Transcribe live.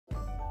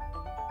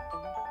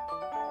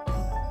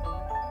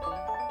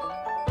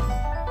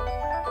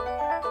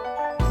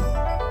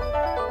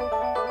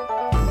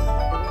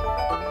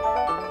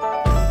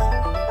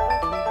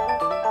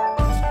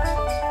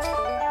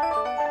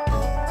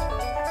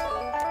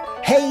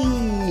Hey,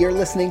 you're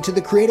listening to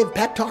the Creative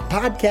Pep Talk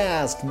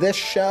Podcast. This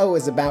show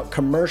is about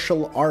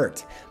commercial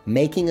art,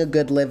 making a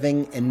good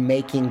living and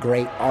making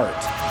great art.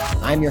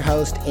 I'm your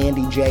host,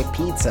 Andy J.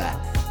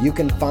 Pizza. You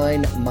can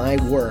find my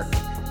work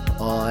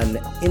on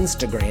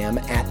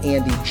Instagram at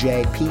Andy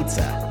J.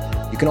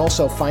 Pizza. You can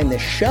also find the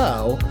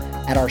show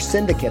at our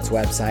syndicate's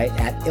website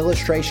at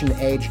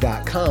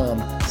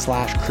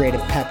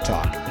illustrationage.com/creative pep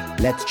talk.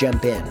 Let's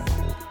jump in.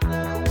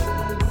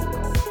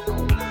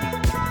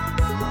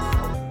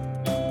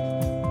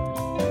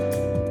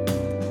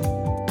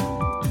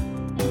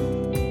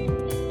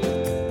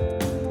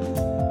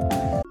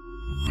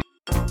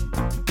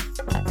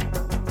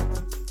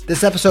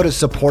 This episode is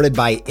supported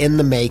by In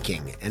the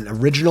Making, an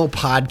original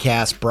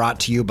podcast brought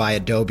to you by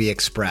Adobe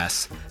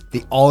Express,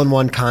 the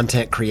all-in-one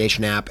content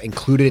creation app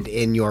included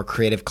in your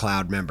Creative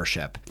Cloud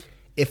membership.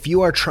 If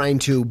you are trying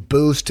to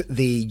boost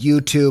the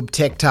YouTube,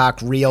 TikTok,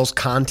 Reels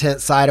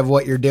content side of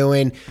what you're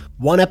doing,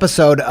 one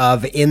episode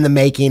of In the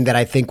Making that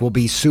I think will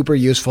be super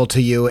useful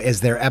to you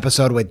is their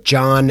episode with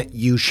John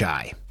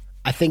Ushai.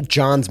 I think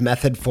John's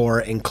method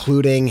for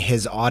including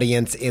his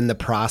audience in the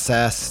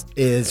process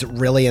is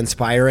really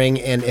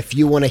inspiring. And if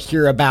you want to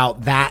hear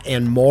about that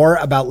and more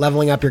about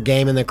leveling up your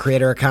game in the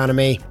creator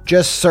economy,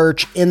 just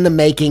search In the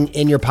Making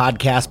in your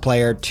podcast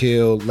player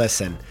to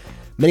listen.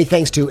 Many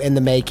thanks to In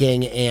the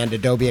Making and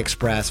Adobe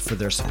Express for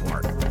their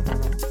support.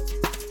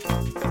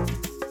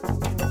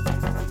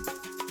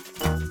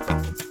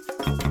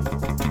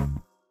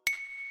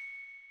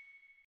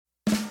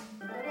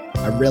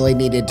 I really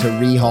needed to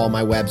rehaul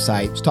my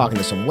website. I was talking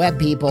to some web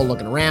people,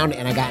 looking around,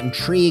 and I got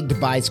intrigued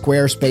by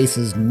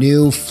Squarespace's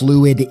new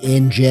Fluid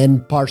engine,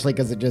 partially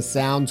because it just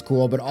sounds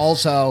cool, but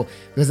also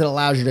because it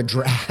allows you to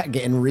drag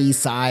and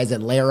resize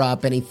and layer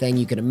up anything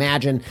you can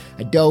imagine.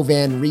 I dove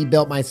in,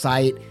 rebuilt my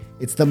site.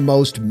 It's the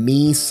most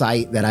me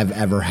site that I've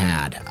ever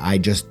had. I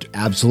just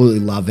absolutely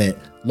love it.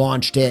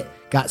 Launched it.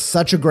 Got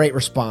such a great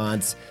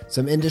response.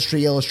 Some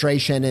industry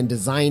illustration and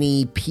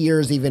designy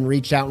peers even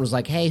reached out and was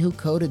like, hey, who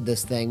coded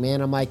this thing, man?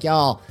 I'm like,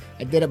 y'all,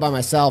 I did it by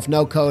myself.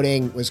 No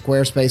coding with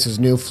Squarespace's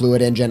new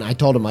Fluid engine. I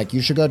told him, like,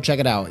 you should go check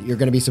it out. You're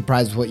going to be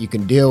surprised with what you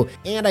can do.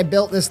 And I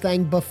built this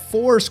thing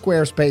before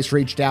Squarespace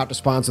reached out to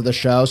sponsor the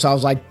show. So I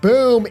was like,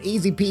 boom,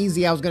 easy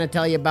peasy. I was going to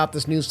tell you about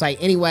this new site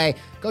anyway.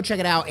 Go check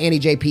it out,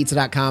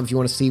 andyjpizza.com, if you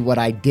want to see what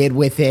I did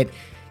with it.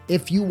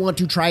 If you want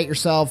to try it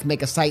yourself,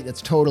 make a site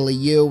that's totally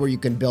you, where you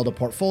can build a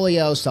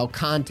portfolio, sell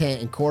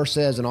content and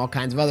courses and all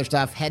kinds of other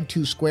stuff, head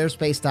to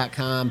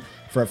squarespace.com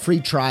for a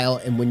free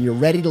trial. And when you're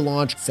ready to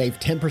launch, save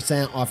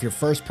 10% off your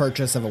first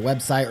purchase of a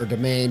website or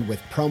domain with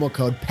promo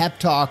code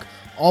PEPTALK,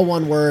 all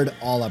one word,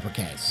 all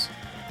uppercase.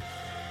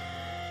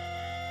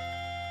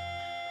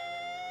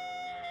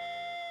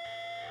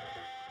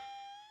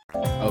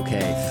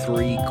 Okay,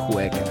 3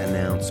 quick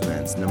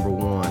announcements. Number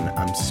 1,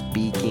 I'm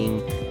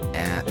speaking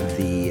at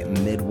the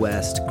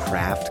Midwest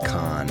Craft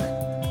Con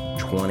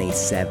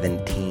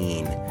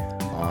 2017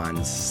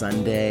 on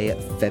Sunday,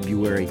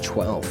 February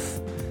 12th.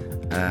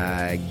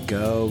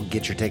 Go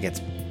get your tickets.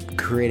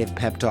 Creative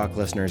Pep Talk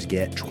listeners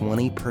get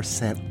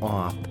 20%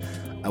 off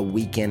a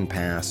weekend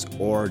pass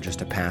or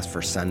just a pass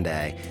for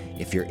Sunday.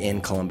 If you're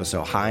in Columbus,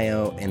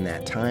 Ohio in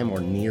that time or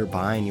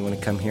nearby and you want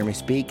to come hear me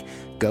speak,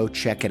 go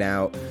check it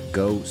out.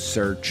 Go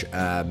search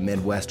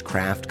Midwest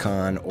Craft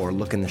Con or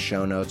look in the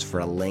show notes for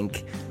a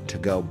link to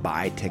go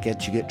buy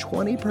tickets. You get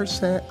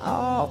 20%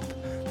 off.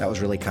 That was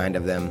really kind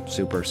of them.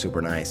 Super,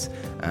 super nice.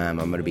 I'm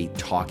going to be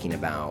talking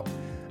about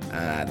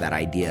that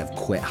idea of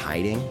quit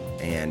hiding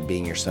and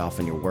being yourself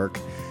in your work.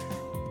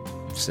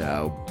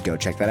 So go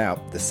check that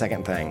out. The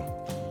second thing,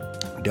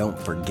 don't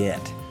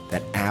forget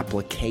that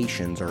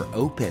applications are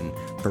open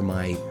for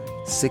my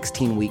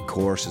 16-week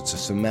course. It's a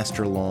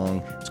semester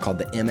long. It's called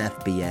the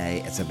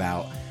MFBA. It's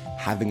about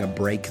having a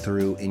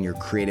breakthrough in your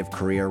creative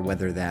career,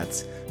 whether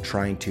that's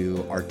trying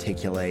to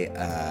articulate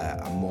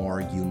a more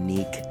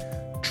unique,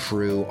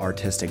 true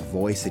artistic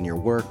voice in your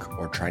work,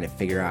 or trying to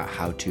figure out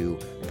how to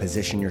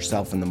position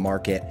yourself in the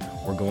market,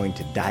 or going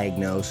to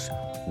diagnose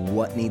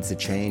what needs to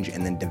change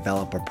and then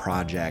develop a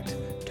project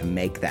to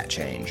make that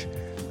change.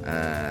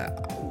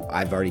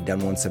 I've already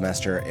done one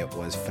semester. It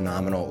was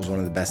phenomenal. It was one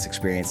of the best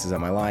experiences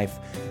of my life.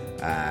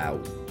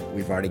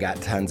 We've already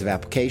got tons of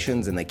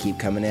applications and they keep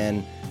coming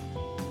in.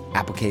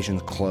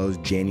 Applications close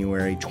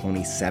January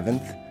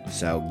 27th.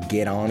 So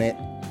get on it.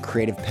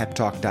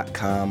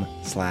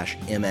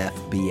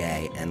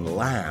 creativepeptalk.com/MFBA. And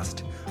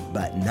last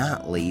but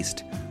not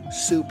least,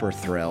 super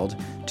thrilled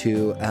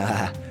to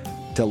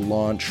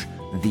launch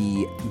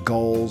the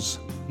Goals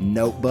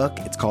Notebook.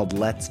 It's called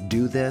Let's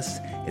Do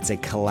This. It's a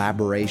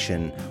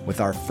collaboration with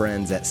our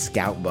friends at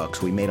Scout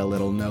Books. We made a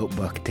little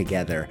notebook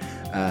together.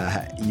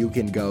 You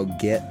can go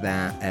get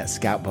that at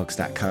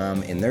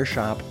scoutbooks.com in their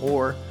shop,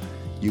 or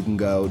you can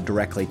go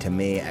directly to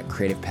me at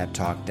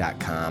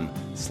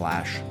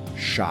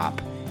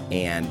creativepeptalk.com/shop.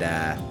 And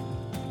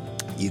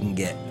you can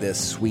get this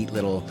sweet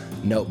little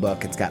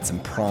notebook. It's got some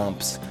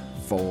prompts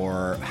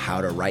for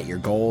how to write your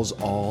goals,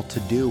 all to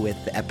do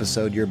with the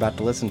episode you're about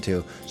to listen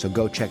to. So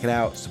go check it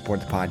out. Support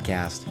the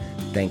podcast.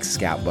 Thanks,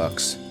 Scout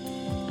Books.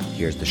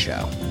 Here's the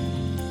show.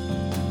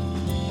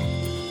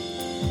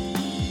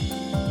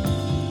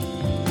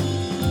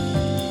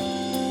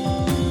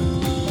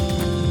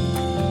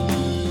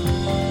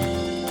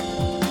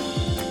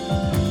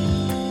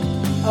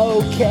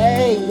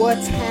 Okay,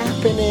 what's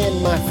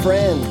happening, my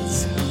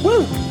friends?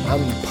 Woo!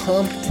 I'm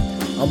pumped.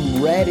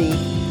 I'm ready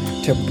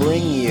to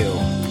bring you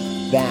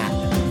that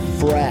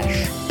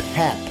fresh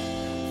pep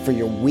for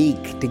your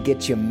week, to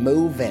get you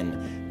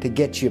moving, to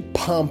get you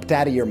pumped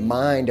out of your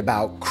mind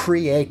about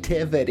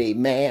creativity,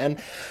 man.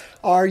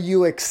 Are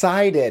you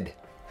excited?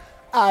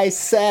 I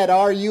said,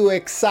 are you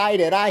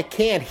excited? I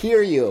can't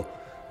hear you.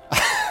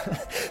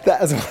 That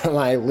is one of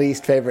my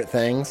least favorite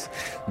things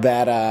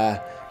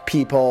that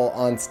people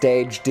on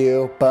stage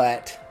do.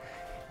 But,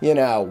 you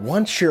know,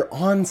 once you're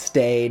on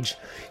stage,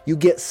 you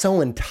get so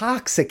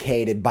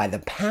intoxicated by the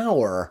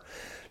power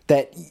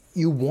that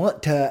you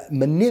want to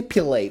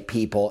manipulate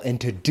people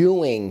into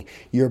doing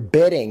your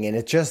bidding. And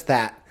it's just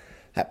that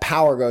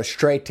power goes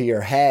straight to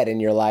your head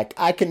and you're like,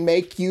 I can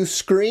make you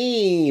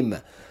scream.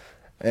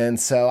 And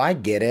so I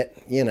get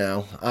it. You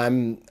know,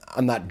 I'm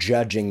not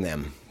judging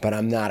them, but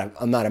I'm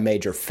not a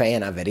major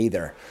fan of it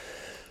either.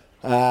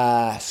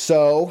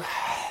 So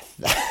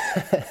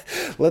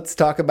let's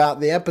talk about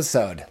the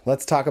episode.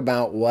 Let's talk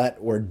about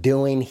what we're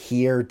doing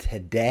here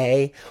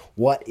today.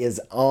 What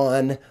is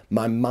on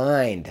my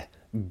mind?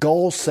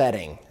 Goal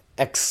setting.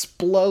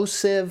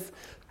 Explosive,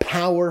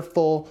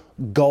 powerful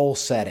goal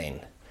setting.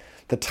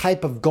 The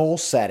type of goal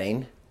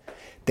setting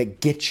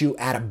that gets you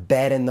out of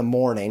bed in the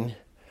morning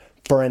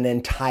for an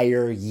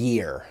entire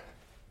year.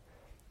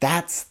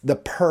 That's the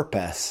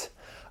purpose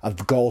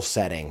of goal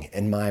setting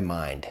in my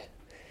mind.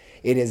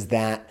 It is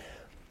that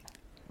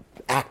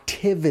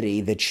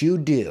activity that you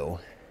do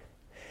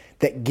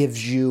that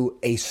gives you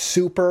a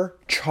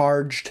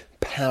supercharged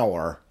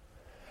power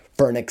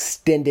for an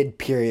extended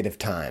period of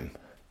time.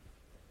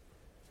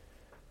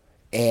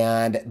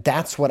 And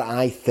that's what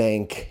I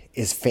think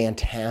is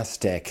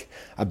fantastic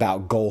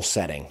about goal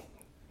setting.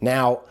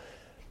 Now,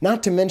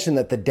 not to mention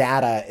that the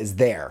data is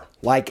there.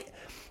 Like,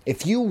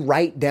 if you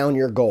write down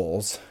your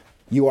goals,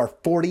 you are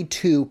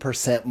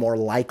 42% more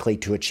likely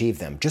to achieve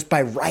them just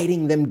by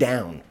writing them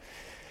down.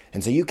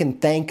 And so you can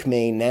thank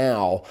me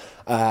now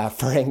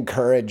for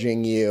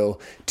encouraging you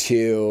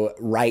to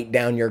write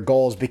down your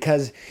goals,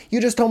 because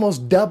you just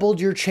almost doubled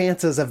your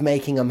chances of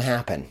making them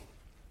happen.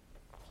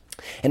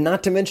 And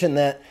not to mention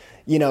that,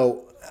 you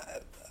know,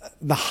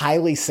 the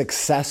highly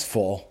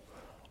successful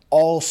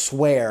all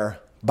swear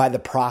by the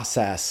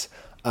process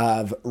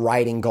of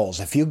writing goals.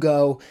 If you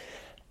go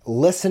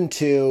listen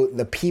to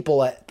the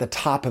people at the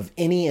top of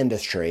any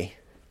industry,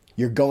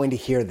 you're going to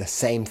hear the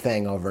same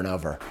thing over and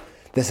over.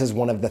 This is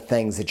one of the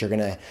things that you're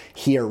going to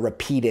hear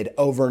repeated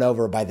over and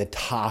over by the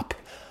top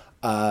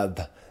of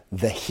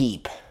the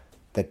heap,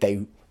 that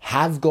they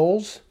have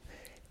goals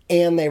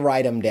and they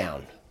write them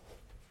down.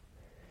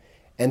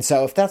 And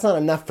so if that's not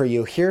enough for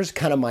you, here's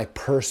kind of my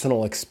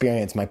personal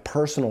experience, my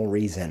personal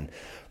reason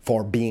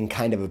for being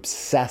kind of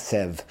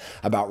obsessive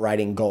about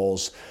writing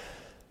goals.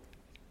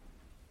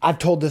 I've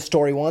told this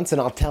story once and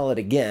I'll tell it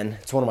again.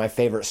 It's one of my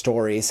favorite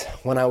stories.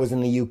 When I was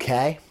in the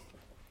UK,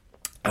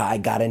 I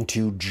got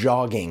into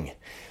jogging,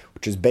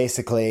 which is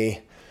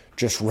basically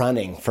just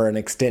running for an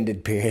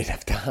extended period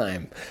of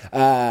time.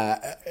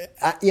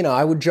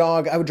 I would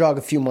jog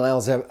a few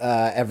miles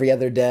every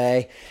other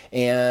day,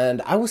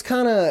 and I was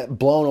kind of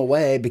blown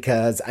away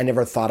because I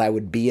never thought I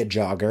would be a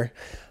jogger.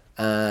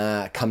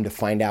 Come to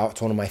find out,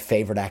 it's one of my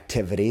favorite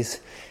activities.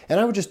 And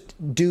I would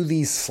just do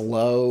these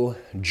slow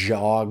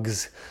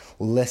jogs,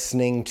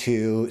 listening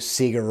to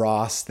Sigur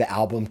Rós, the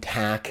album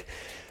Tack,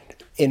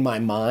 in my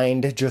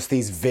mind, just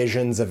these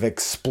visions of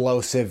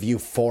explosive,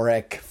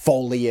 euphoric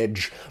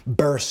foliage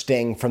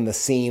bursting from the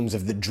seams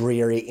of the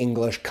dreary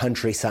English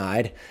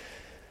countryside.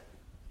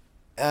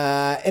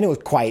 And it was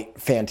quite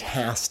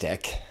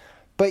fantastic.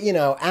 But, you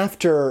know,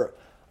 after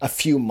a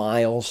few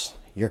miles,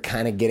 you're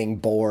kind of getting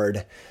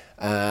bored.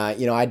 I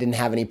didn't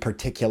have any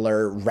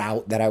particular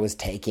route that I was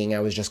taking. I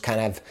was just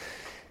kind of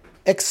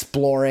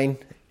exploring.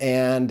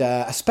 And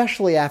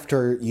especially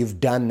after you've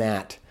done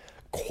that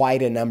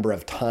quite a number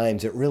of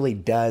times, it really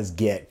does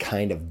get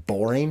kind of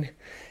boring,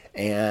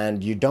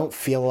 and you don't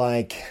feel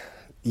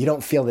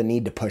the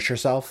need to push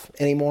yourself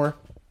anymore.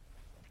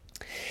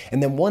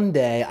 And then one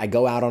day I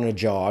go out on a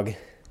jog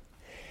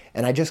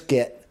and I just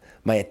get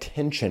my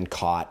attention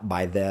caught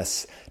by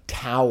this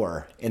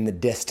tower in the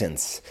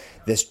distance,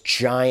 this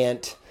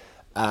giant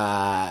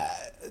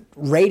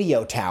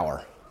radio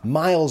tower,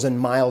 miles and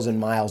miles and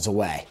miles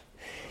away.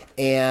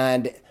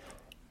 And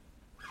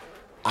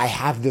I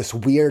have this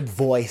weird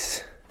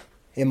voice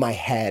in my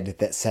head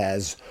that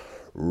says,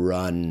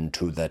 run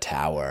to the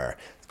tower.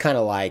 It's kind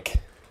of like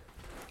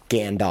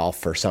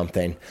Gandalf or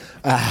something,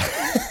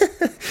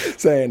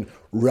 saying,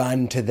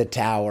 run to the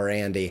tower,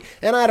 Andy.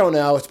 And I don't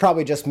know, it's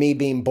probably just me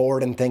being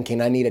bored and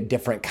thinking I need a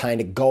different kind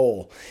of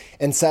goal.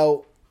 And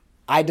so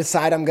I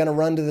decide I'm going to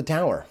run to the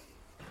tower.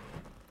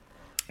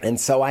 And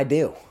so I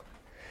do.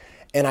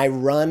 And I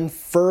run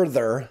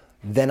further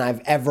than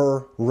I've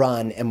ever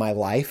run in my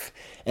life,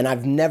 and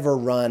I've never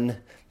run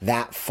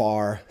that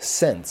far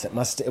since.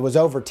 It was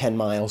over 10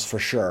 miles for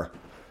sure.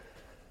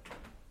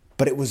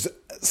 But it was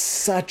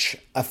such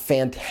a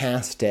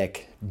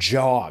fantastic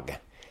jog.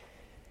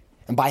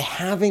 And by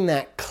having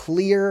that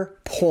clear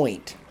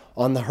point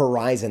on the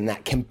horizon,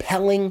 that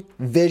compelling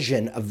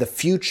vision of the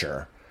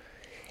future,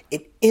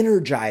 it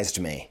energized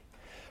me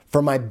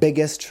for my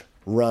biggest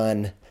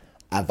run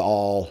of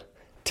all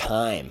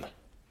time.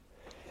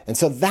 And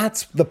so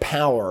that's the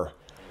power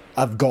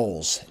of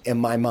goals in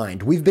my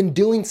mind. We've been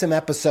doing some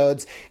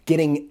episodes,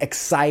 getting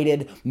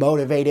excited,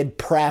 motivated,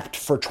 prepped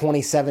for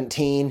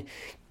 2017.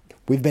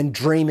 We've been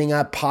dreaming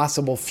up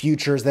possible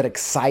futures that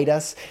excite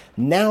us.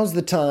 Now's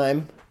the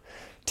time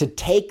to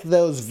take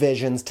those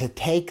visions, to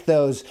take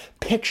those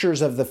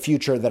pictures of the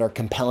future that are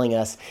compelling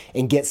us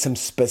and get some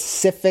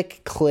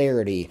specific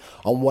clarity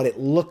on what it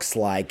looks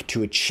like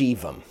to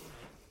achieve them.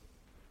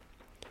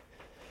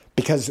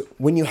 Because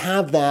when you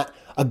have that,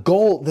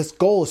 this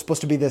goal is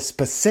supposed to be this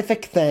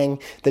specific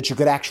thing that you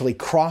could actually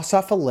cross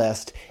off a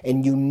list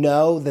and you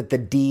know that the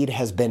deed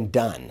has been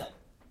done.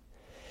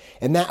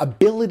 And that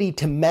ability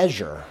to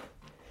measure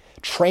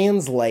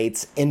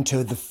translates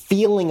into the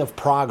feeling of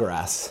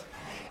progress,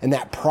 and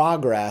that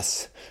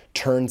progress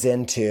turns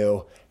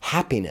into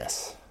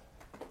happiness.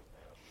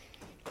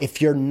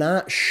 If you're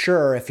not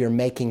sure if you're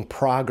making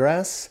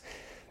progress,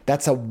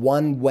 that's a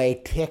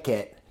one-way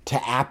ticket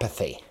to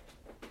apathy.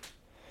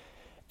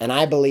 And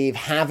I believe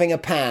having a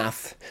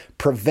path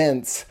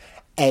prevents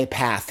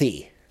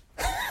apathy.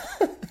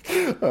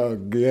 Oh,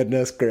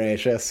 goodness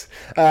gracious.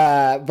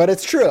 But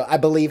it's true. I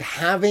believe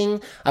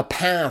having a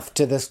path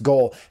to this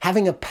goal,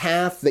 having a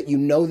path that you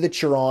know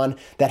that you're on,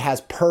 that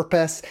has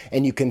purpose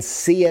and you can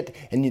see it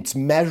and it's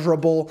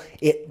measurable,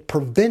 it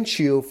prevents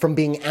you from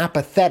being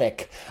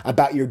apathetic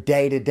about your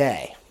day to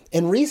day.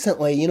 And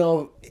recently, in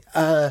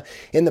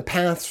the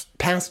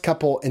past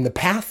couple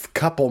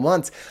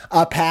months,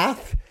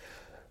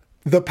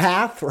 the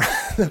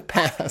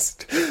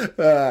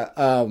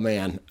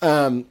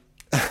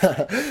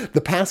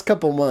past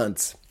couple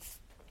months,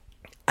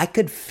 I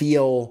could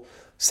feel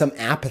some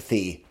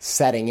apathy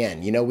setting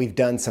in. We've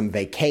done some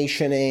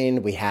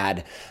vacationing. We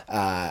had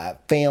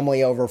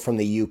family over from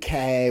the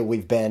UK.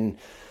 We've been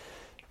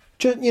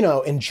just,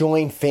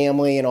 enjoying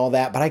family and all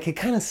that. But I could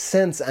kind of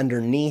sense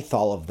underneath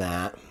all of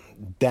that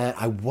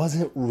I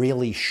wasn't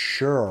really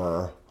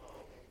sure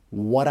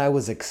what I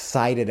was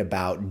excited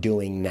about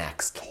doing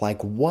next.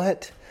 Like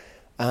what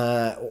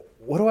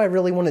do I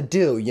really want to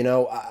do?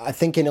 I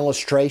think in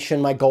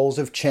illustration, my goals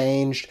have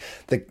changed.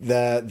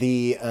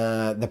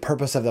 The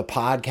purpose of the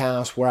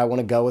podcast, where I want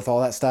to go with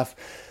all that stuff,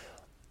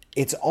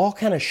 it's all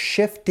kind of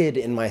shifted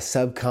in my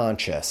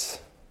subconscious.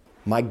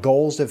 My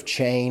goals have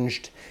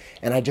changed,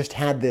 and I just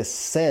had this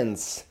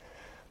sense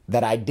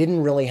that I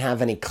didn't really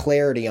have any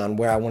clarity on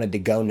where I wanted to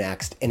go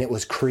next, and it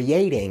was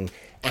creating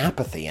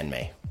apathy in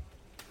me.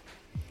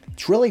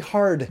 It's really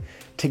hard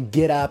to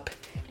get up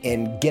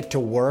and get to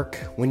work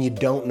when you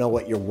don't know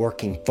what you're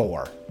working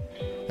for.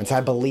 And so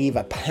I believe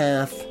a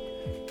path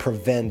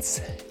prevents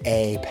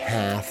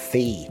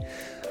apathy.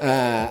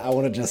 I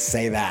want to just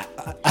say that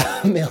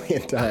a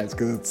million times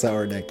because it's so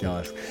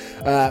ridiculous.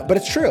 But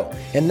it's true.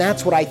 And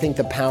that's what I think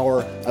the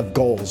power of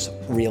goals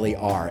really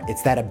are.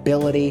 It's that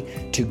ability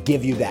to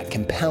give you that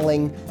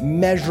compelling,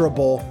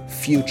 measurable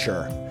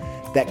future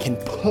that can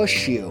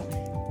push you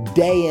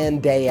day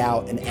in, day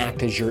out, and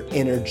act as your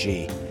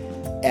energy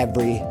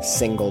every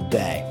single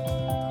day.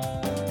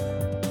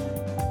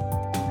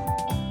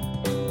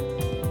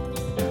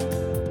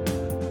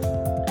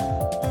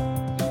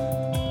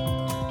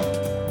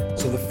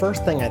 So the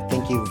first thing I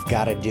think you've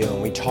got to do,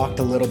 and we talked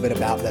a little bit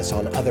about this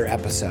on other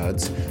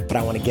episodes, but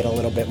I want to get a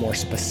little bit more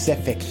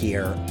specific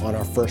here on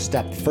our first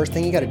step. The first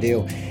thing you got to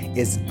do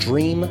is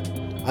dream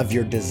of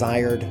your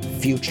desired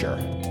future.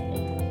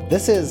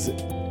 This is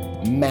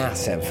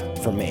massive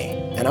for me.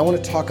 And I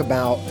want to talk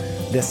about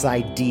this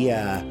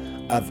idea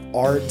of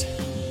art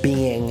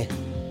being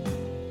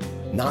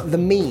not the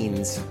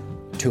means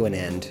to an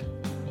end,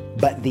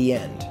 but the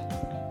end.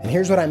 And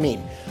here's what I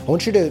mean. I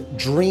want you to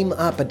dream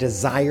up a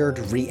desired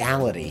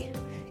reality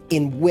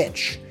in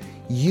which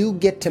you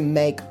get to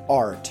make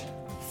art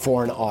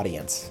for an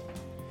audience.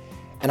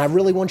 And I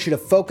really want you to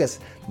focus.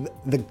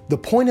 The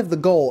point of the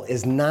goal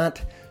is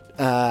not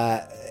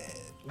a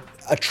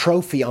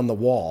trophy on the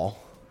wall.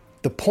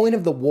 The point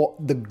of the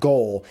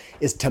goal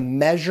is to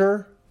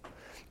measure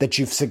that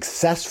you've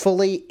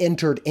successfully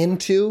entered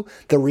into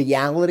the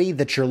reality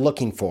that you're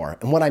looking for.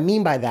 And what I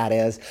mean by that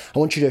is I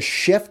want you to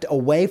shift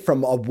away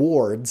from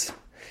awards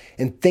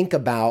and think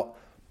about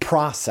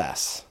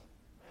process.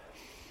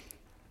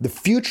 The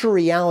future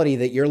reality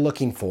that you're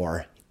looking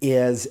for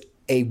is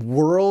a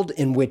world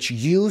in which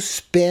you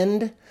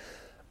spend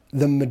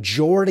the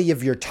majority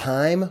of your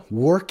time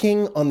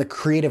working on the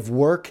creative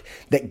work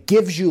that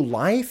gives you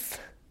life,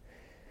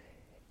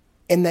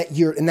 and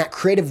that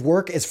creative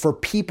work is for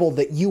people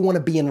that you want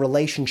to be in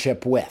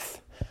relationship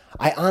with.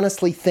 I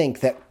honestly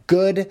think that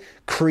Good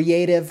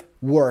creative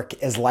work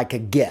is like a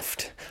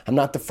gift. I'm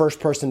not the first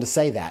person to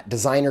say that.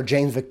 Designer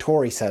James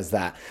Victori says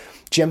that.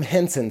 Jim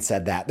Henson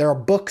said that. There are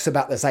books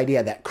about this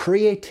idea that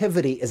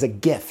creativity is a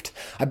gift.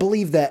 I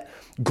believe that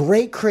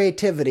great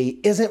creativity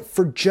isn't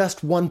for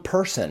just one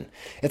person.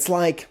 It's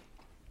like,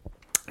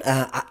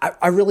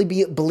 I really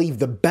believe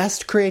the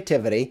best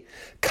creativity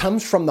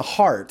comes from the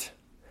heart,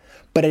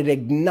 but it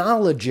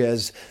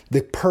acknowledges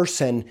the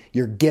person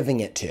you're giving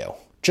it to.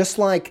 Just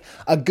like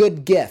a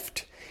good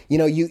gift. You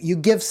know, you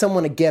give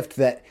someone a gift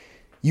that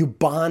you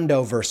bond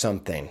over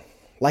something,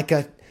 like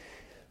a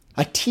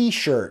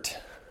t-shirt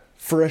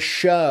for a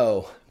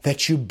show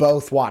that you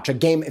both watch.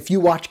 If you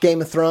watch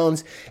Game of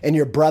Thrones and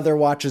your brother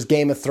watches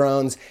Game of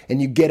Thrones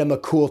and you get him a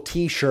cool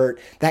t-shirt,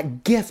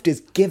 that gift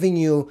is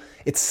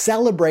it's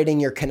celebrating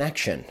your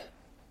connection,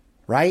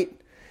 right?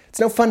 It's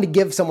no fun to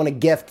give someone a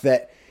gift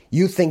that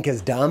you think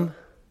is dumb.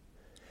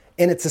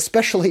 And it's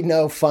especially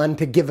no fun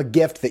to give a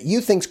gift that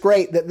you think's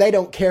great that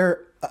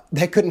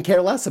they couldn't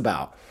care less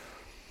about.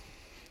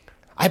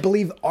 I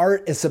believe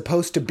art is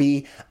supposed to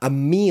be a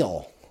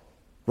meal,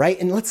 right?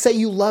 And let's say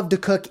you love to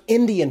cook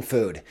Indian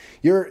food.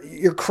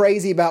 You're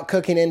crazy about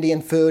cooking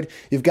Indian food.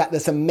 You've got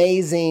this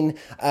amazing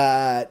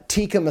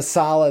tikka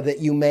masala that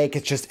you make.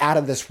 It's just out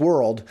of this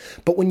world.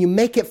 But when you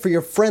make it for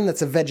your friend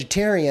that's a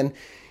vegetarian,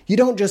 you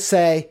don't just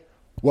say,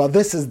 well,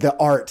 this is the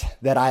art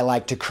that I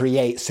like to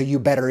create, so you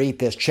better eat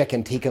this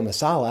chicken tikka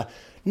masala.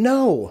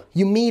 No,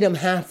 you meet them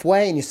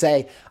halfway and you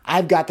say,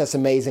 I've got this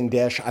amazing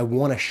dish I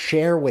want to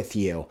share with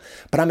you,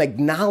 but I'm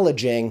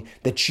acknowledging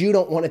that you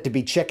don't want it to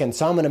be chicken,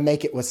 so I'm going to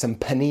make it with some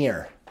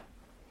paneer,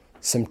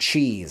 some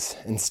cheese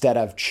instead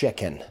of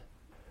chicken.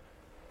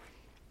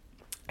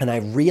 And I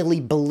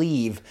really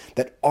believe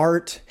that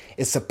art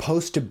is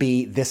supposed to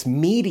be this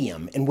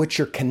medium in which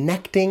you're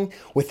connecting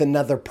with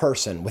another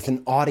person, with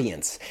an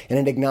audience, and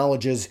it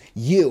acknowledges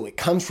you. It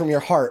comes from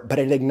your heart, but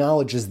it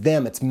acknowledges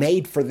them. It's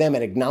made for them.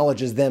 It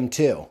acknowledges them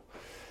too.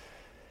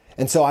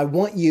 And so I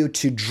want you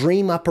to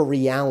dream up a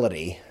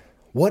reality.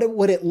 What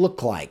would it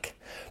look like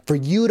for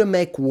you to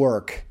make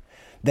work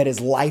that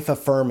is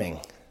life-affirming,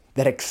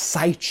 that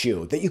excites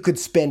you, that you could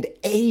spend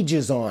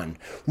ages on?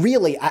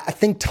 Really, I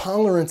think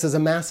tolerance is a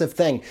massive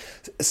thing.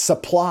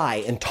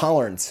 Supply and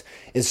tolerance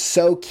is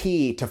so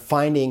key to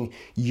finding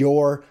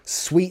your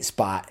sweet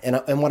spot.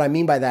 And what I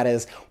mean by that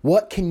is,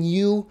 what can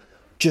you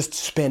just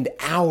spend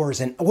hours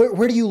in?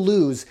 Where do you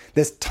lose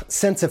this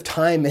sense of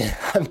time in?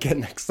 I'm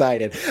getting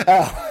excited.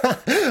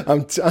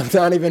 I'm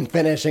not even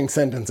finishing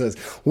sentences.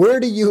 Where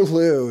do you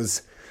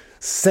lose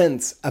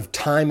sense of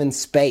time and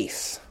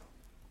space?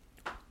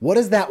 What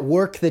is that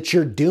work that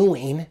you're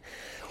doing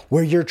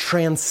where you're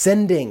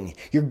transcending?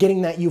 You're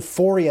getting that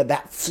euphoria,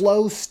 that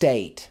flow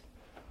state,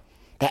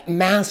 that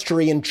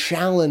mastery and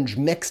challenge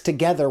mixed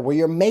together, where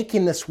you're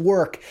making this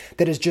work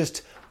that is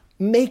just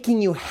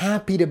making you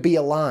happy to be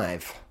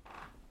alive.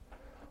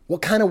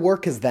 What kind of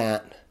work is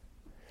that?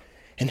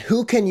 And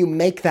who can you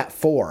make that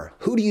for?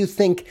 Who do you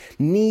think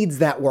needs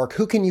that work?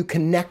 Who can you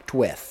connect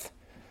with?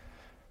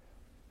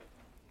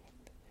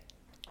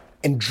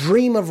 And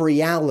dream of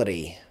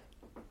reality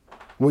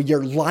where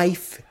your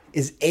life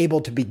is able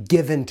to be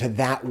given to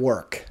that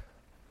work.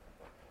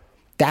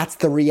 That's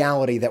the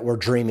reality that we're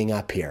dreaming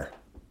up here.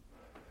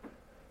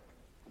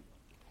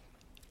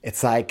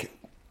 It's like,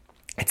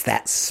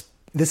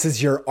 this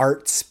is your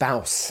art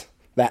spouse,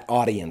 that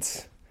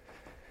audience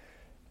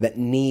that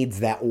needs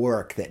that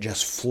work that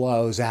just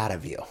flows out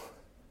of you.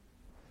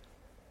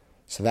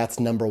 So that's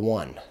number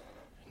one.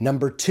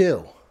 Number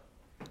two,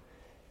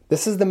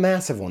 this is the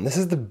massive one. This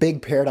is the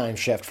big paradigm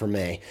shift for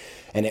me.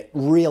 And it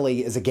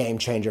really is a game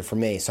changer for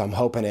me. So I'm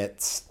hoping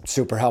it's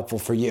super helpful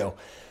for you.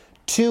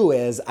 Two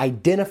is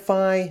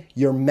identify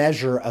your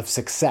measure of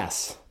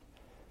success.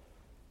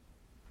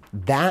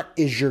 That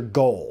is your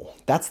goal.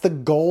 That's the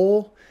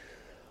goal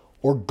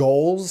or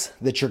goals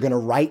that you're going to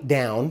write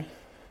down.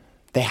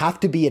 They have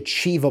to be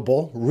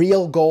achievable,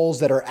 real goals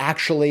that are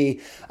actually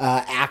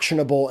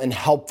actionable and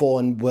helpful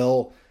and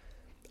will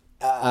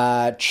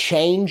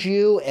change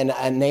you and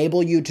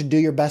enable you to do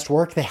your best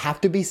work. They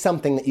have to be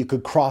something that you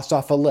could cross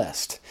off a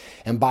list.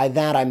 And by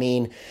that, I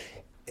mean,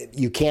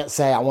 you can't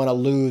say, I want to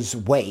lose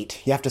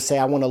weight. You have to say,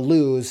 I want to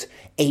lose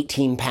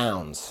 18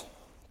 pounds.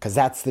 Because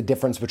that's the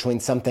difference between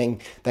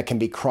something that can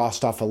be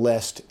crossed off a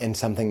list and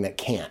something that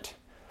can't.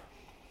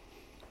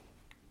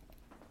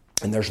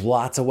 And there's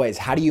lots of ways.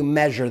 How do you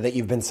measure that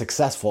you've been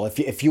successful?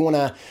 If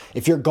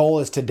your goal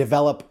is to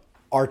develop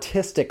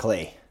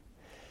artistically,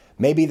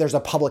 maybe there's a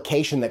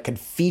publication that could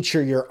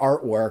feature your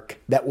artwork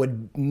that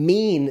would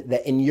mean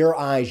that in your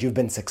eyes you've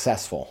been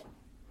successful.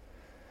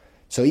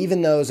 So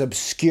even those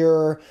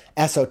obscure,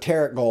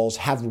 esoteric goals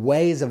have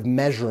ways of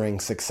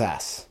measuring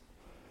success.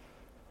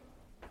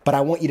 But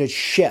I want you to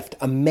shift,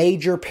 a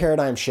major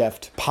paradigm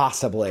shift,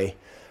 possibly,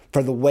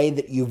 for the way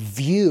that you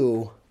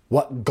view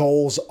what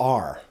goals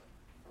are.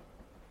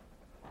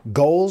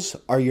 Goals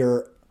are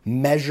your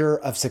measure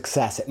of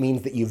success. It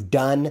means that you've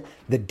done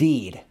the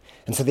deed.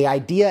 And so the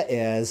idea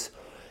is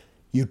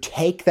you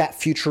take that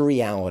future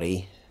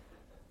reality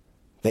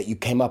that you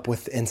came up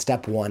with in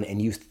step one,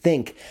 and you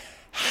think,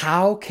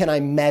 how can I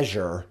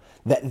measure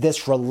that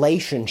this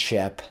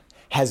relationship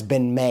has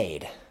been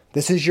made?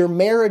 This is your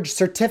marriage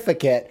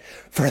certificate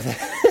for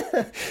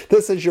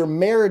this is your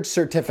marriage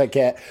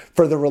certificate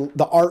for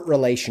the art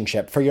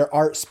relationship, for your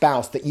art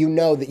spouse, that you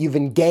know that you've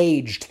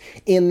engaged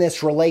in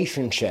this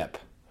relationship.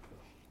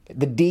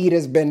 The deed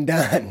has been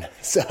done,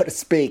 so to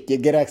speak. You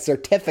get a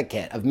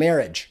certificate of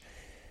marriage.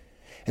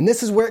 And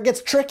this is where it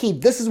gets tricky.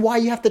 This is why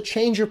you have to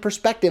change your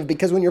perspective,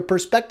 because when your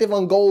perspective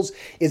on goals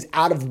is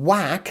out of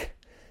whack,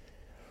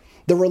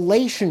 the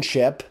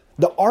relationship,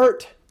 the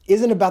art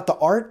isn't about the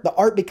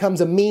art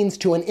becomes a means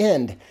to an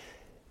end.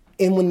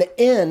 And when the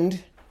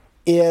end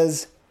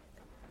is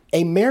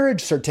a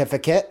marriage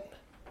certificate,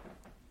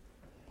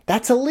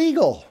 that's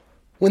illegal.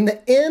 When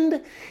the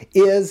end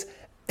is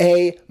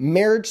a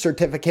marriage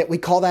certificate, we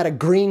call that a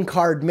green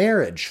card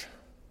marriage.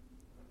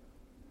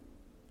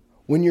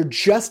 When you're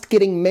just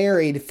getting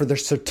married for the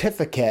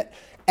certificate,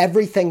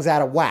 everything's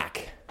out of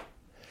whack.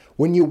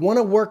 When you want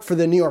to work for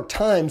the New York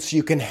Times so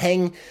you can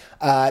hang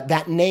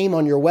that name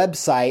on your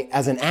website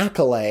as an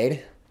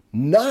accolade,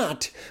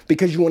 not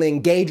because you want to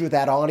engage with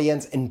that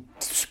audience and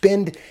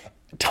spend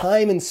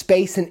time and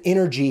space and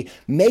energy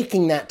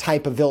making that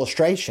type of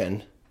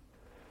illustration,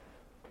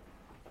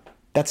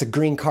 that's a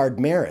green card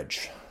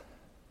marriage.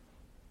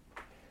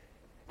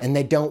 And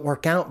they don't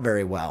work out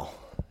very well.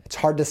 It's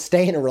hard to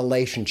stay in a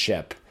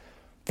relationship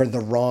for the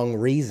wrong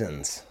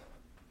reasons.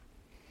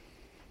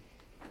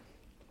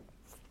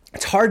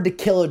 It's hard to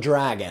kill a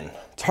dragon.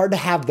 It's hard to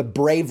have the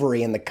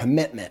bravery and the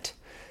commitment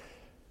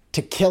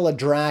to kill a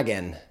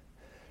dragon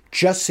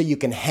just so you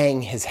can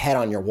hang his head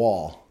on your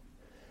wall.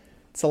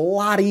 It's a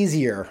lot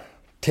easier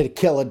to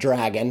kill a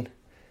dragon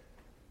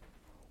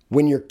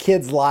when your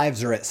kids'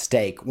 lives are at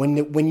stake,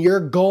 when your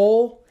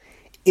goal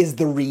is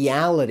the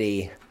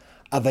reality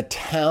of a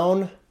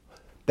town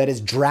that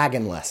is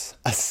dragonless,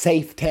 a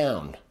safe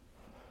town.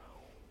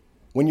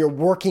 When you're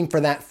working for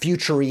that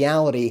future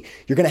reality,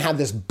 you're going to have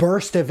this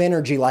burst of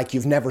energy like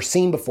you've never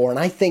seen before. And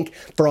I think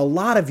for a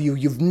lot of you,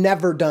 you've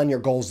never done your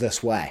goals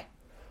this way.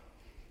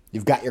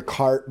 You've got your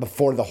cart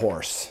before the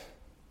horse.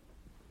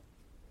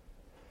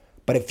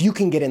 But if you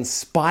can get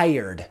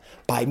inspired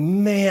by,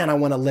 man, I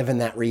want to live in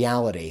that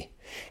reality.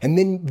 And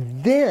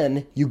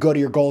then you go to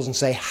your goals and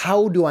say,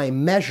 how do I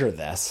measure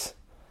this?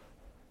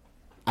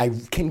 I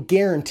can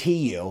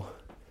guarantee you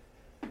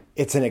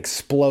it's an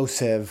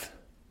explosive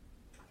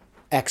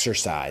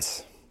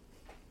exercise.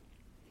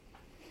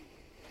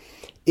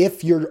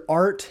 If your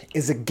art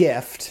is a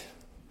gift,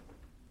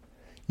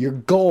 your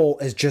goal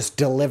is just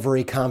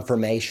delivery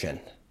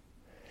confirmation.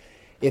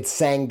 It's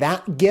saying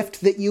that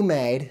gift that you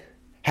made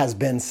has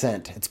been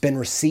sent. It's been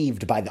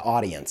received by the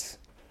audience.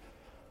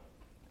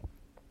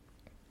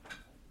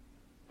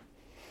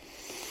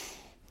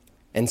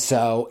 And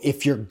so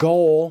if your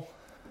goal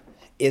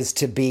is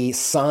to be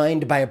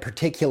signed by a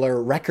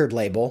particular record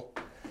label,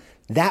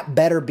 that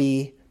better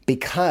be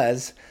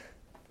because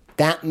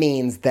that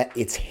means that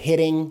it's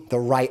hitting the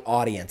right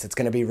audience. It's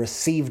going to be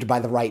received by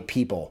the right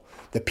people,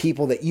 the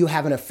people that you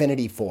have an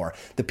affinity for,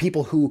 the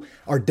people who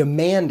are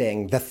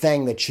demanding the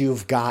thing that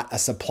you've got a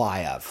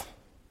supply of.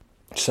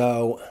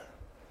 So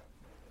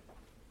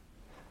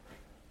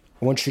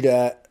I want you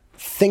to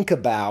think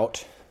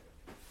about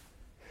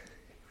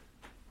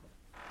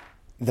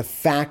the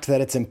fact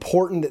that it's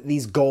important that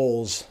these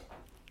goals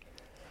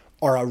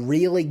are a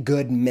really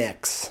good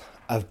mix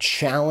of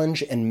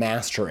challenge and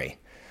mastery.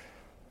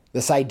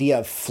 This idea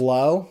of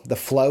flow, the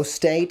flow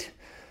state,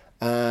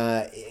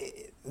 the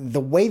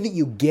way that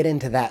you get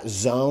into that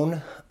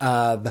zone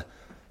of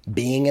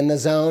being in the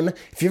zone.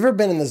 If you've ever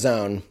been in the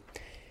zone,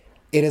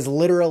 it is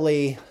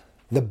literally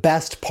the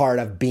best part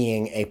of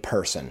being a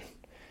person.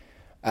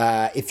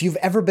 If you've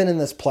ever been in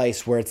this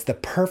place where it's the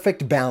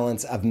perfect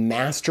balance of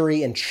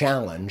mastery and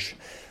challenge,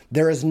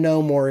 there is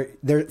no more,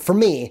 for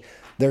me,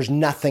 there's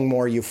nothing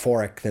more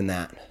euphoric than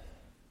that.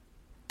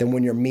 Than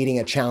when you're meeting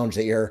a challenge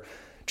that you're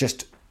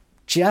just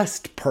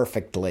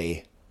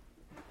perfectly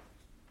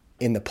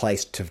in the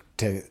place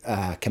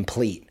to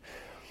complete.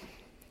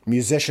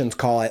 Musicians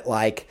call it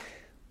like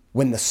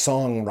when the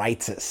song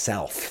writes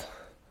itself,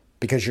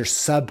 because your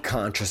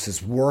subconscious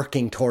is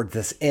working toward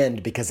this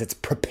end because it's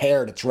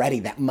prepared, it's ready.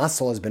 That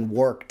muscle has been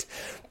worked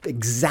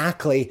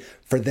exactly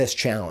for this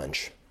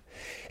challenge.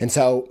 And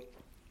so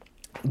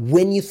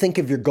when you think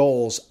of your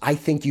goals, I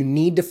think you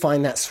need to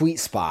find that sweet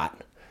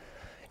spot.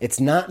 It's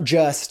not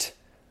just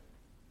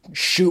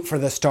shoot for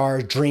the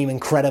stars, dream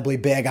incredibly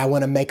big. I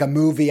want to make a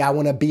movie. I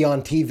want to be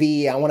on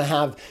TV. I want to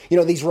have,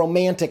 these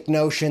romantic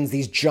notions,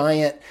 these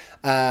giant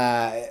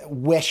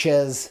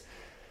wishes.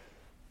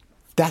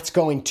 That's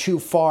going too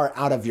far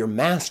out of your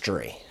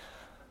mastery.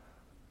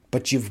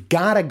 But you've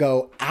got to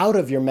go out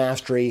of your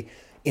mastery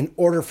in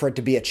order for it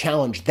to be a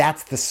challenge.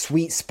 That's the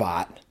sweet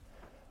spot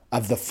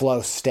of the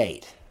flow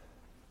state.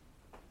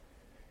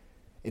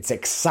 It's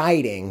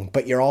exciting,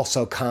 but you're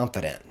also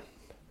confident.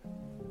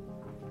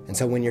 And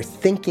so when you're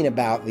thinking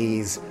about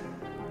these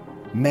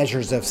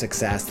measures of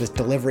success, this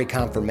delivery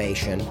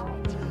confirmation,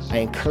 I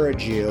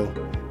encourage you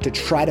to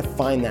try to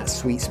find that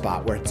sweet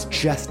spot where it's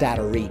just out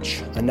of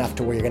reach, enough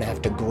to where you're going to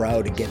have to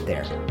grow to get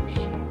there.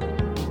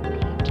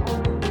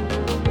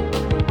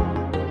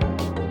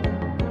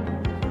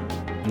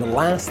 And the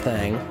last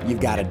thing you've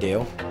got to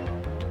do,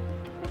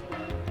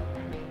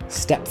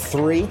 step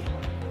 3,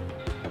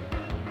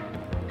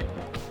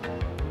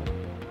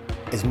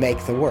 is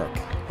make the work.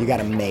 You got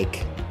to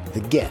make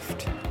the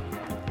gift.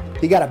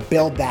 You got to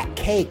build that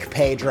cake,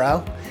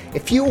 Pedro.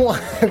 If you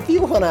want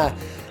to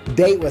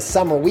date with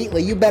Summer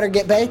Wheatley, you better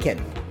get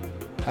bacon.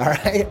 All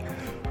right?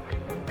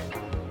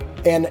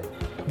 And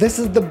this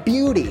is the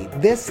beauty.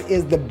 This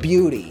is the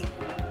beauty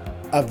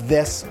of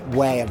this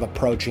way of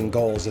approaching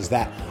goals, is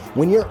that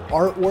when your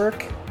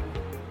artwork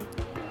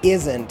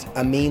isn't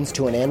a means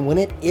to an end, when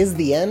it is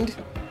the end,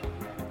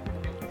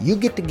 you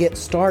get to get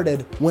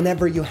started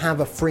whenever you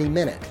have a free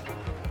minute.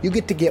 You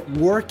get to get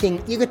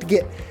working, you get to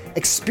get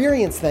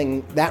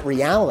experiencing that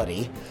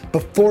reality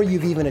before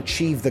you've even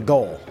achieved the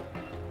goal.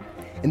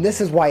 And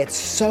this is why it's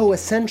so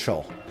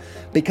essential.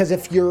 Because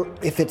if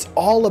it's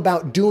all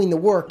about doing the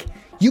work,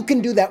 you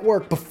can do that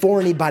work before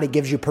anybody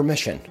gives you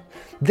permission.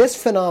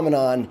 This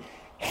phenomenon,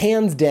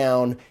 hands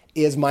down,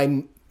 is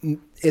my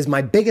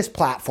biggest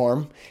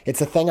platform. It's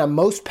the thing I'm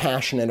most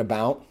passionate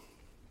about.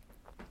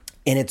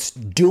 And it's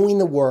doing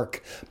the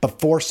work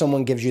before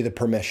someone gives you the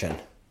permission.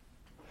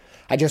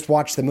 I just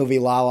watched the movie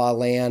La La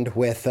Land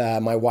with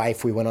my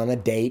wife. We went on a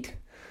date,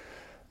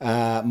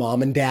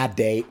 mom and dad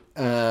date.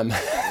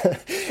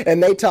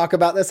 And they talk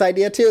about this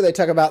idea too. They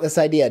talk about this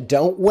idea.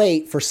 Don't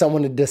wait for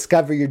someone to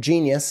discover your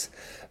genius.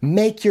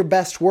 Make your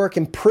best work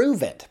and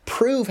prove it.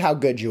 Prove how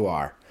good you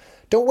are.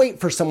 Don't wait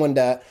for someone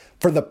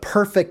for the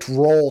perfect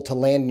role to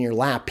land in your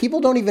lap. People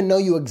don't even know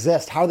you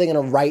exist. How are they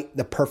going to write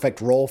the perfect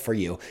role for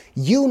you?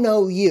 You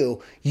know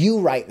you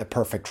write the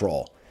perfect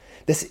role.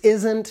 This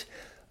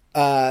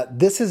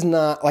is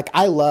not, like,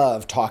 I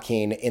love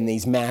talking in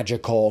these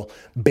magical,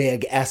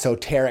 big,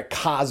 esoteric,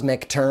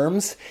 cosmic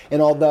terms.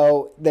 And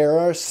although there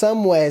are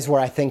some ways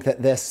where I think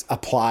that this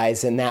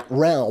applies in that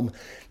realm,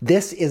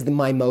 this is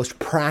my most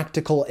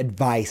practical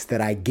advice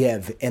that I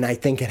give. And I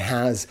think it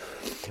has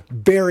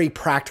very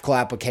practical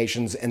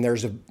applications. And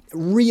there's a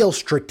real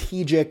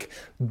strategic,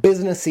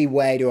 businessy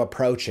way to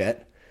approach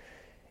it.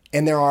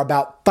 And there are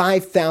about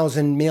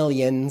 5,000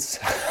 millions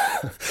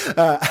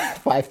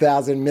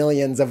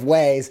of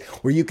ways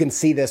where you can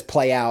see this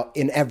play out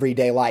in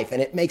everyday life.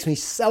 And it makes me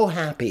so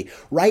happy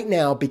right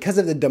now, because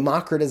of the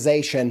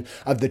democratization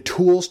of the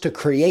tools to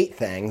create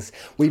things.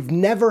 We've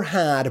never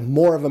had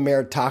more of a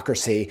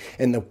meritocracy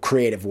in the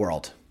creative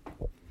world.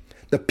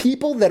 The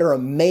people that are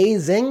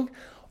amazing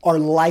are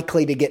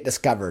likely to get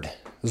discovered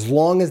as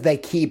long as they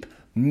keep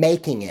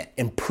making it,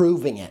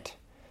 improving it.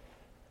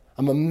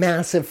 I'm a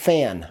massive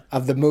fan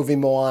of the movie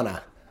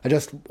Moana.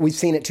 We've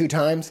seen it 2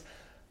 times.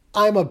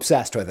 I'm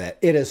obsessed with it.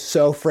 It is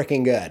so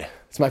freaking good.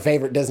 It's my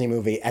favorite Disney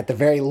movie. At the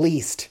very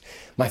least,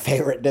 my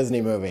favorite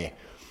Disney movie.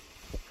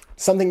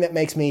 Something that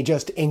makes me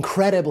just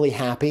incredibly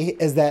happy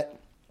is that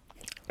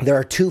there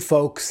are 2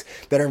 folks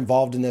that are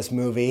involved in this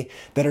movie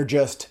that are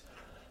just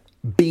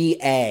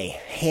BA,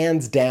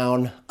 hands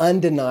down,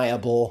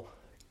 undeniable,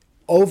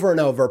 over and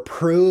over,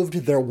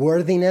 proved their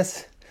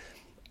worthiness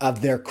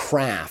of their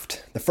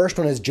craft. The first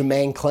one is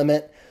Jermaine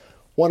Clement,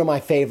 one of my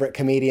favorite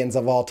comedians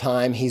of all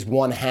time. He's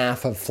one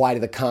half of Flight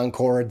of the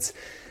Conchords.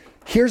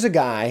 Here's a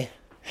guy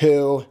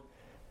who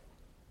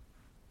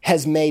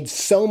has made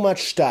so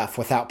much stuff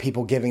without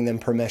people giving them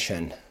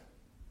permission.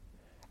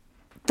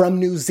 From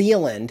New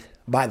Zealand,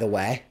 by the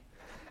way,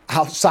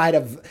 outside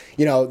of,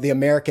 the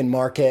American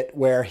market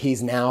where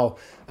he's now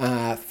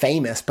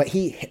famous, but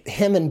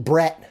him and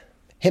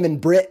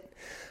Brit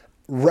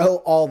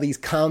wrote all these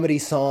comedy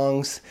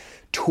songs,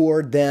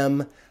 toured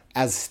them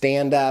as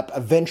stand-up,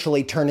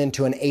 eventually turned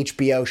into an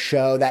HBO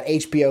show. That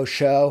HBO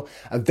show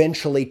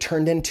eventually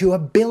turned into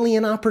 1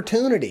 billion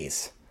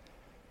opportunities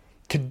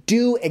to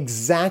do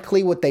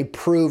exactly what they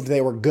proved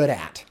they were good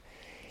at.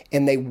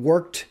 And they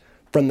worked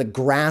from the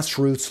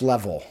grassroots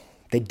level.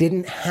 They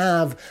didn't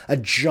have a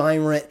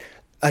giant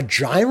a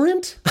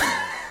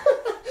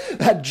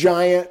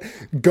giant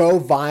go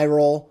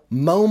viral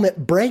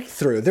moment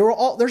breakthrough.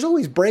 There's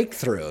always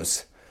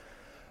breakthroughs.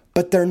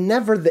 But they're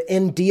never the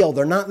end deal.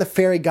 They're not the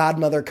fairy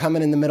godmother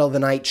coming in the middle of the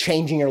night,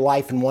 changing your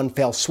life in one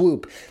fell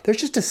swoop. There's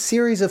just a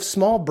series of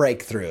small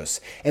breakthroughs.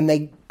 And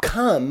they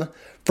come,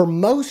 for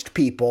most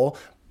people,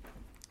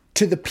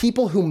 to the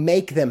people who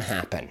make them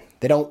happen.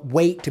 They don't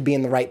wait to be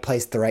in the right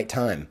place at the right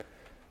time.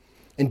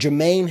 And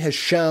Jermaine has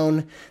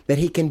shown that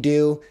he can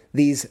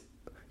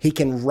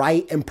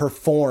write and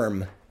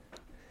perform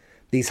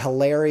these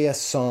hilarious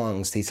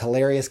songs, these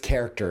hilarious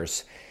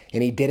characters.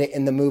 And he did it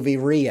in the movie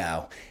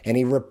Rio, and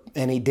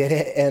he did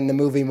it in the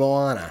movie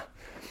Moana.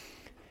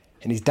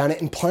 And he's done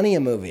it in plenty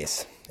of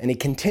movies. And he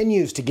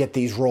continues to get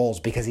these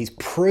roles because he's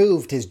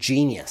proved his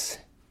genius.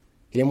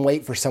 He didn't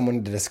wait for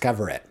someone to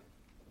discover it.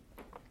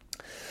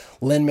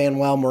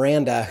 Lin-Manuel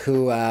Miranda,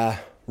 who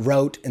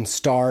wrote and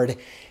starred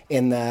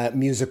in the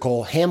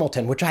musical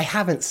Hamilton, which I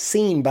haven't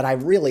seen, but I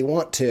really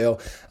want to.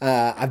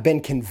 I've been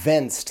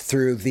convinced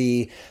through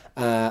the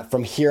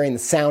from hearing the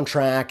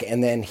soundtrack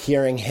and then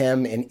hearing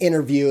him in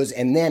interviews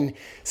and then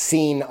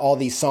seeing all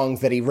these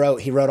songs that he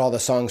wrote. He wrote all the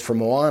songs for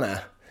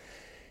Moana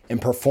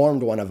and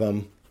performed one of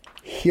them.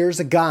 Here's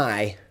a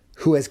guy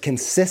who has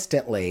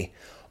consistently,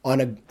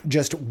 on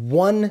just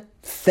one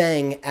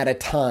thing at a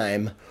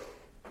time,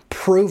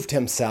 proved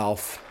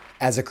himself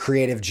as a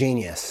creative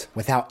genius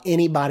without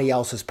anybody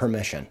else's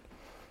permission.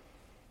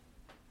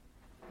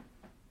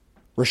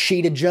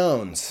 Rashida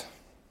Jones,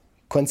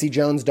 Quincy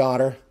Jones'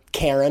 daughter,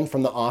 Karen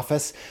from The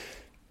Office,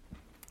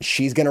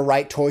 she's going to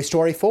write Toy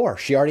Story 4.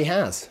 She already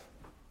has.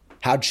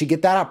 How'd she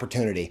get that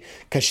opportunity?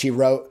 Because she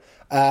wrote,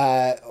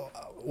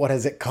 what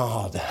is it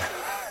called?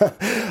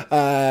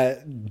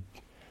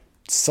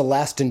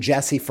 Celeste and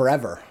Jesse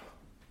Forever.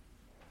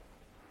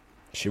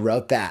 She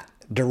wrote that.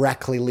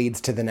 Directly leads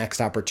to the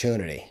next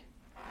opportunity.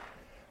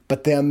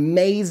 But the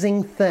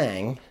amazing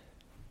thing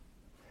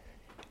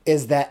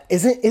is that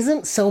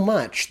isn't so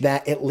much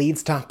that it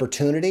leads to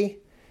opportunity,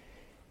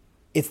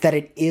 it's that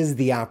it is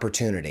the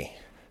opportunity.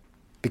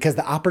 Because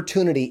the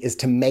opportunity is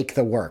to make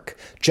the work.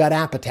 Judd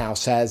Apatow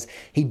says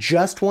he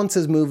just wants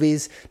his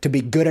movies to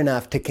be good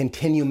enough to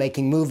continue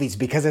making movies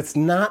because it's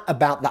not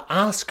about the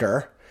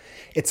Oscar,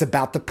 it's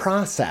about the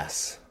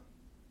process.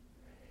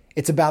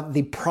 It's about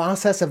the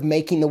process of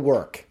making the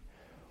work.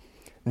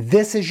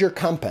 This is your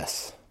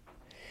compass.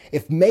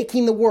 If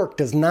making the work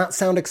does not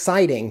sound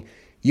exciting,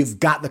 you've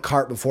got the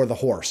cart before the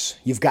horse.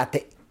 You've got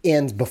the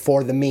ends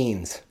before the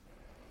means.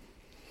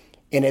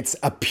 And it's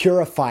a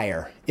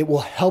purifier. It will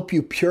help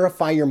you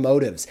purify your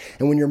motives.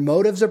 And when your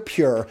motives are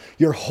pure,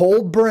 your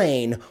whole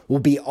brain will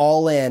be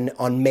all in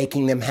on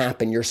making them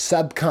happen. Your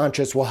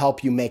subconscious will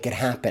help you make it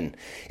happen.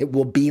 It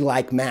will be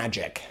like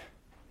magic.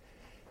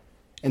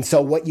 And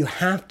so what you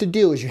have to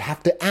do is you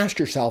have to ask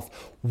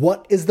yourself,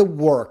 what is the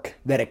work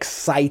that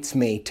excites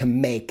me to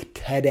make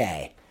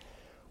today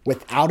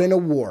without an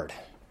award?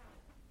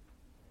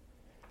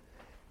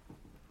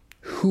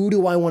 Who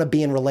do I want to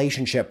be in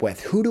relationship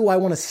with? Who do I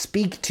want to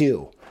speak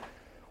to?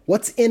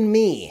 What's in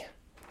me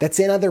that's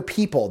in other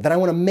people that I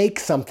want to make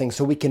something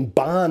so we can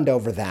bond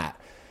over that,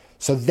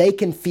 so they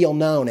can feel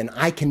known and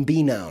I can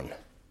be known?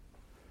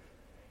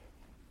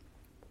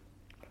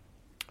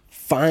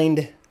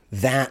 Find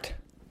that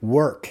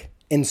work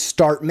and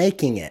start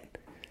making it.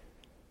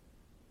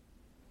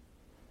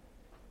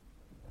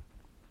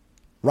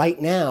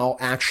 Right now,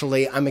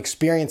 actually, I'm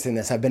experiencing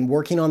this. I've been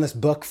working on this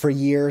book for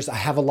years. I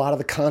have a lot of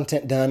the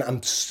content done.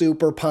 I'm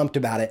super pumped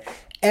about it.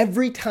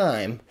 Every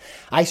time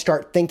I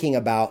start thinking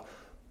about,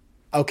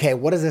 okay,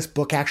 what does this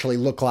book actually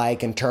look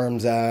like in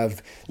terms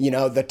of,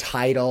 the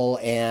title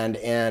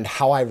and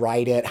how I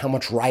write it, how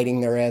much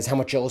writing there is, how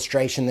much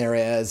illustration there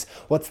is,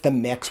 what's the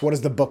mix, what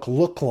does the book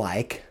look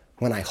like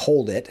when I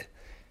hold it,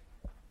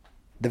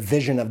 the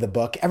vision of the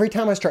book. Every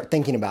time I start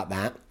thinking about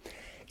that,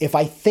 if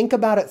I think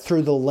about it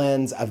through the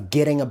lens of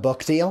getting a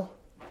book deal,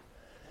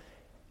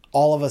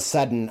 all of a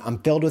sudden I'm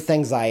filled with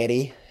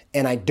anxiety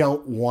and I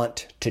don't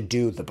want to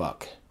do the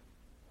book.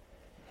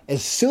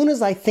 As soon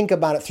as I think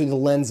about it through the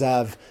lens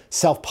of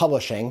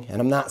self-publishing, and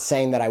I'm not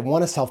saying that I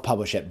want to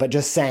self-publish it, but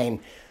just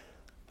saying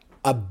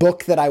a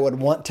book that I would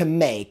want to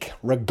make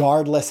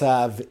regardless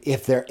of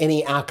if there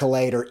any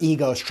accolade or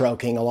ego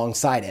stroking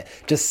alongside it,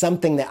 just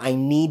something that I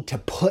need to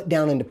put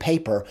down into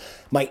paper,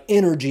 my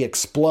energy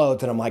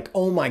explodes and I'm like,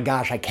 oh my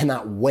gosh, I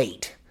cannot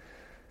wait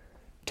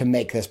to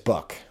make this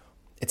book.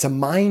 It's a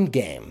mind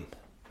game.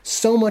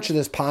 So much of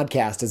this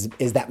podcast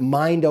is that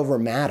mind over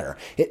matter.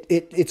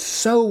 It's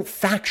so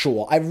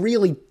factual. I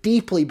really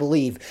deeply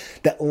believe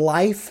that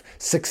life,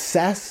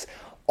 success,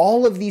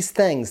 all of these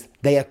things,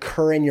 they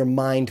occur in your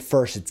mind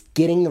first. It's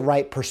getting the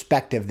right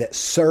perspective that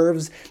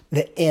serves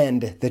the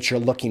end that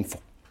you're looking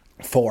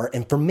for.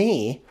 And for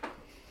me,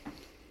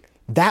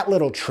 that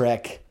little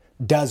trick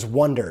does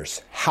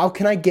wonders. How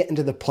can I get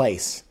into the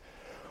place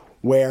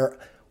where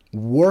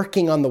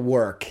working on the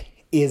work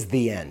is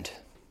the end?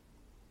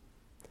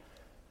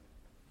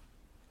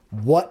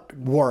 What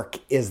work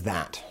is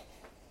that?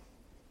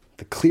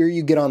 The clearer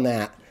you get on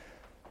that,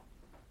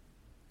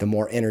 the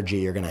more energy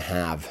you're going to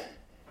have.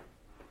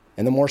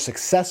 And the more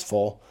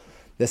successful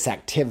this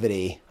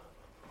activity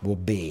will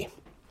be.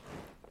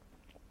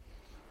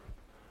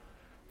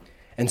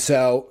 And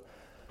so,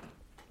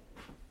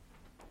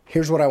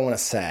 here's what I want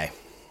to say.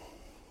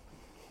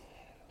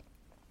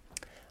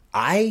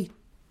 I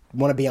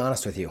want to be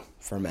honest with you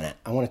for a minute.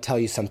 I want to tell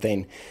you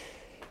something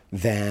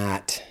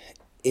that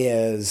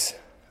is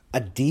a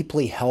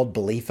deeply held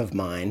belief of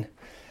mine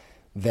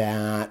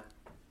that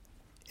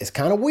is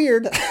kind of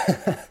weird.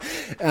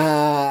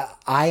 I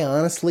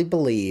honestly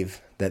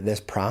believe that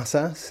this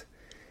process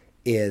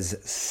is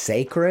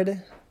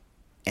sacred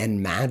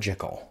and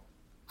magical.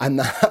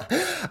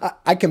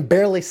 I can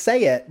barely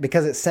say it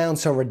because it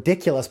sounds so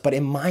ridiculous, but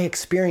in my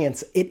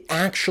experience, it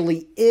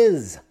actually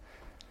is.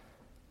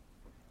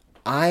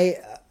 I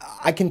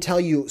can tell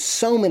you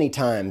so many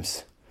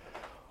times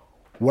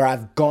where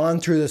I've gone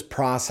through this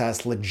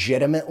process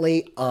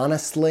legitimately,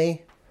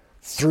 honestly,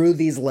 through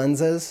these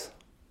lenses,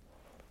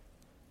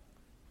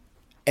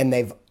 and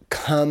they've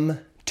come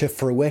to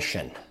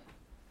fruition.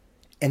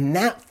 And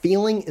that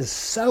feeling is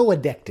so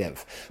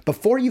addictive.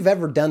 Before you've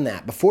ever done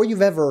that, before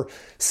you've ever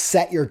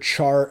set your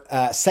chart,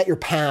 set your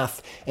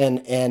path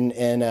and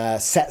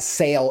set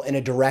sail in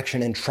a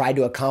direction and tried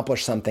to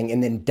accomplish something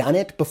and then done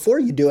it, before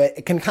you do it,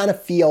 it can kind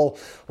of feel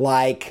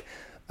like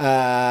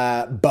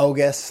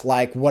bogus,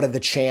 like what are the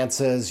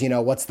chances,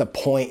 what's the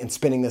point in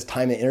spending this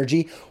time and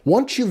energy?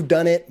 Once you've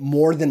done it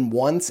more than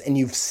once and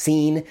you've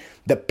seen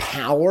the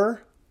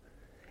power,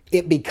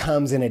 it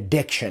becomes an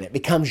addiction. It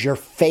becomes your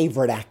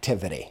favorite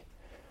activity.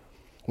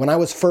 When I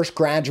was first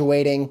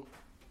graduating,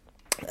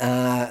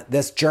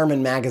 this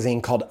German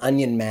magazine called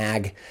Onion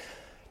Mag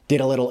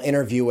did a little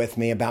interview with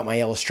me about my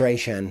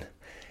illustration.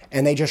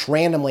 And they just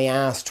randomly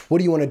asked, what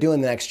do you want to do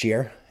in the next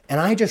year? And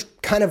I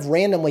just kind of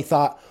randomly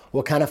thought,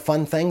 what kind of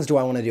fun things do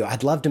I want to do?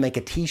 I'd love to make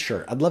a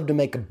t-shirt. I'd love to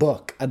make a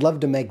book. I'd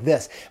love to make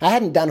this. I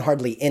hadn't done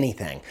hardly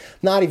anything.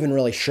 Not even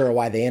really sure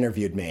why they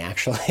interviewed me,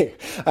 actually.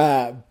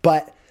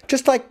 But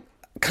just like,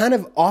 kind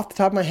of off the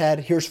top of my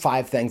head, here's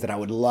 5 things that I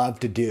would love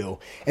to do.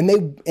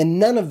 And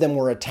none of them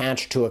were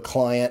attached to a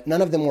client.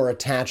 None of them were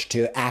attached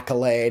to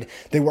accolade.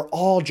 They were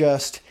all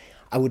just,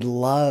 I would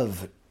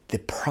love the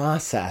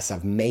process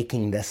of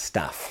making this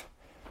stuff.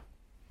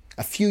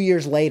 A few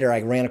years later,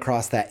 I ran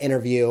across that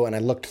interview and I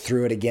looked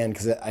through it again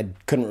because I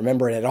couldn't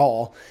remember it at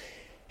all.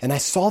 And I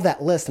saw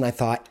that list and I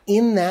thought,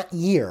 in that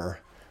year,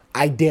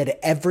 I did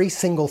every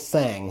single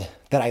thing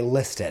that I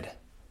listed.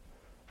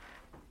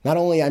 Not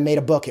only I made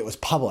a book, it was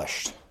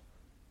published.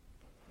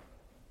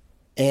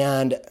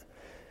 And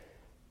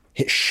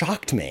it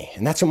shocked me.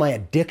 And that's when my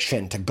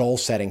addiction to goal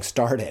setting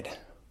started.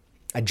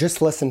 I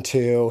just listened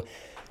to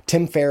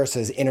Tim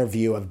Ferriss's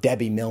interview of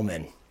Debbie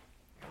Millman.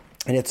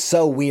 And it's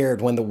so weird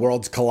when the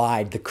worlds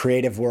collide, the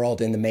creative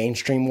world and the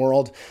mainstream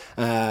world.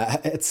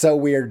 It's so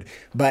weird,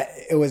 but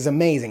it was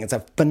amazing. It's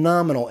a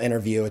phenomenal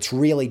interview. It's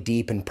really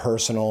deep and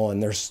personal,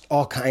 and there's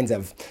all kinds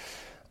of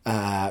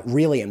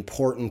really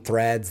important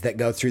threads that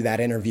go through that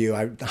interview.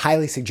 I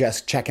highly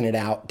suggest checking it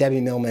out.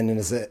 Debbie Millman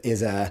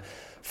is a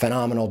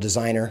phenomenal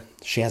designer.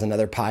 She has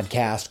another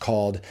podcast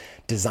called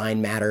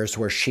Design Matters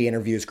where she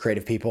interviews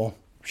creative people.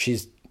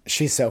 She's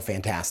so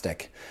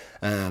fantastic.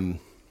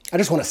 I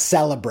just want to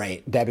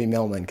celebrate Debbie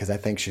Millman because I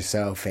think she's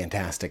so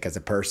fantastic as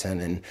a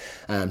person,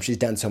 and she's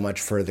done so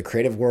much for the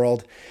creative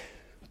world.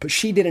 But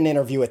she did an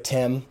interview with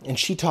Tim, and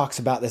she talks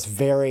about this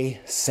very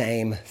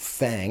same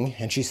thing.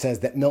 And she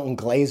says that Milton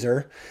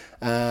Glaser,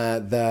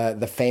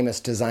 the famous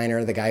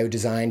designer, the guy who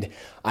designed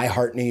I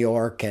Heart New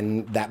York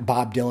and that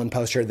Bob Dylan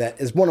poster that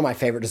is one of my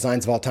favorite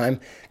designs of all time,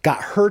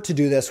 got her to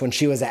do this when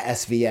she was at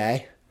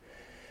SVA,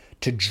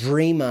 to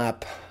dream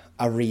up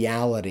a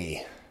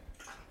reality.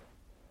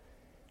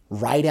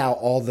 Write out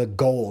all the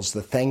goals,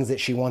 the things that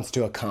she wants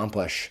to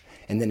accomplish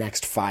in the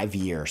next 5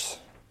 years.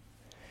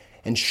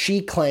 And she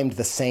claimed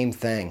the same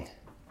thing,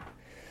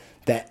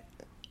 that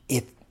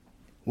it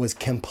was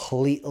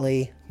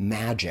completely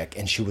magic,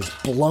 and she was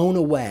blown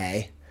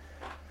away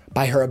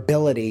by her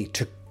ability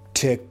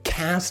to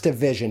cast a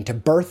vision, to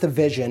birth a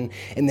vision,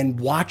 and then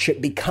watch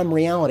it become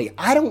reality.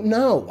 I don't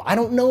know. I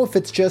don't know if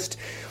it's just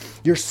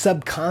your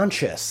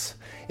subconscious,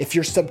 if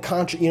your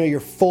subconscious,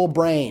 your full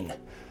brain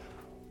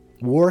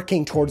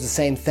working towards the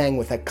same thing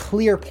with a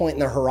clear point in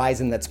the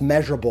horizon that's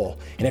measurable.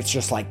 And it's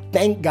just like,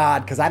 thank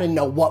God, because I didn't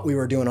know what we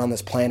were doing on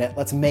this planet.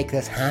 Let's make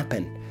this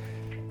happen.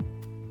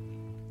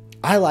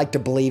 I like to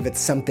believe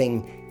it's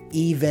something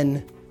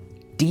even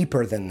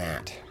deeper than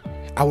that.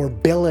 Our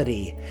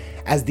ability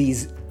as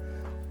these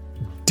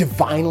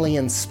divinely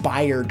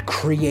inspired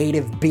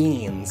creative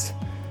beings,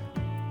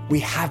 we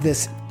have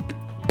this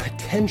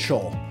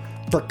potential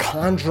for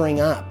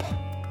conjuring up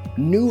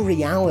new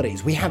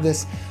realities. We have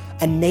this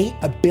innate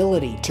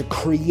ability to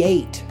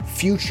create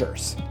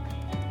futures.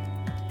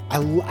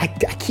 I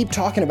keep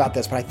talking about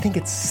this, but I think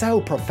it's so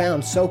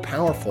profound, so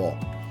powerful.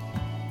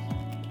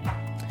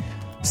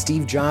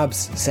 Steve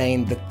Jobs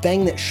saying the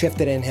thing that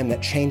shifted in him,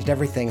 that changed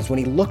everything, is when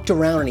he looked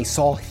around and he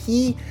saw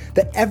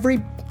that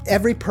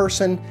every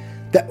person,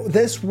 that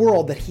this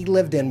world that he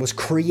lived in was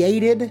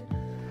created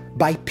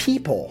by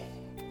people.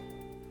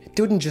 It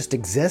didn't just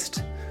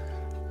exist.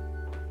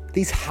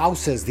 These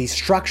houses, these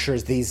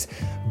structures, these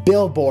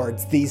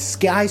billboards, these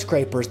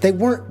skyscrapers, they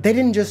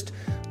didn't just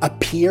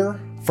appear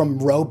from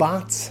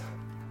robots.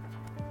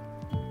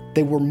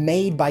 They were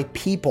made by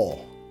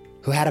people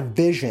who had a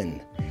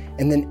vision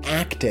and then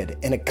acted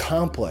and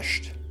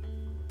accomplished.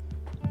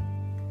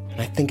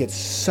 And I think it's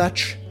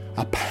such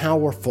a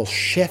powerful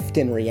shift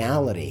in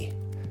reality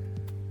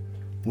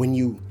when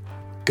you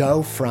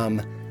go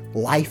from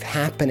life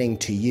happening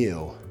to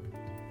you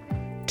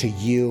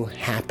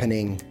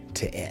happening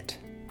to it.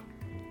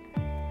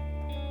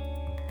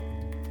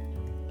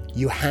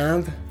 You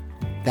have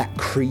that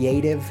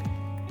creative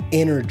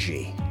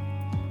energy,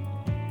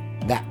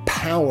 that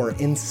power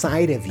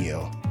inside of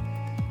you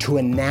to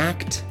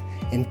enact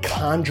and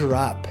conjure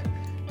up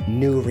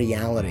new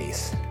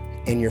realities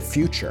in your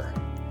future.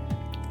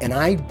 And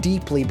I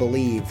deeply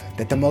believe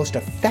that the most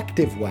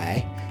effective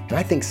way, and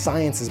I think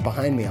science is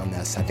behind me on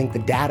this, I think the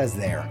data's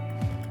there,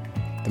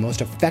 the most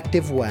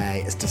effective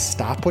way is to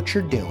stop what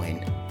you're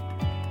doing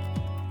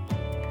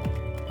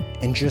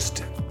and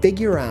just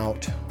figure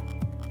out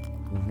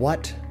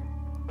what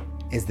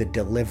is the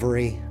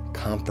delivery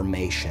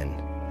confirmation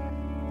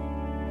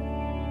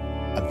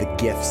of the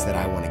gifts that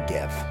I want to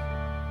give.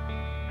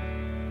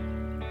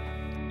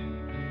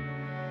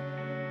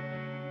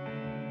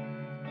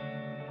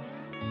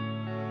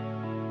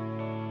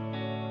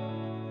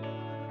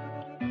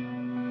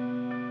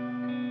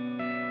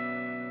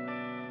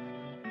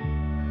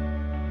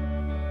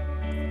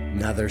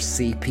 Another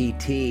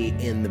CPT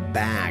in the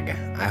bag.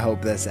 I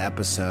hope this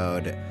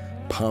episode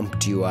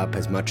pumped you up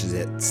as much as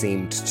it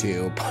seemed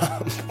to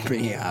pump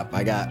me up.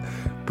 I got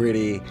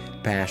pretty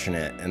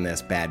passionate in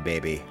this bad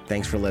baby.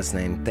 Thanks for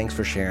listening. Thanks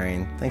for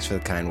sharing. Thanks for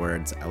the kind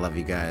words. I love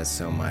you guys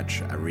so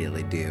much. I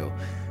really do.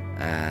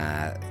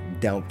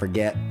 Don't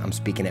forget, I'm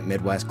speaking at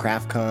Midwest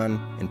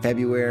CraftCon in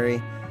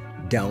February.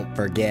 Don't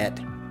forget,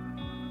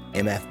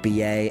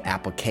 MFBA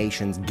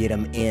applications, get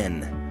them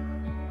in.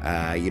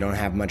 You don't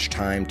have much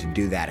time to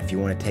do that. If you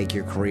want to take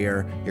your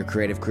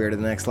creative career to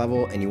the next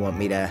level, and you want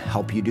me to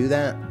help you do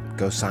that,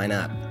 go sign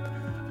up.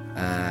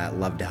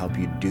 Love to help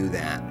you do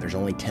that. There's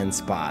only 10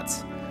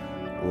 spots.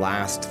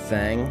 Last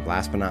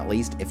but not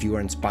least, if you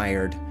are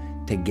inspired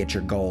to get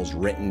your goals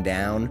written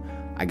down,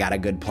 I got a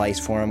good place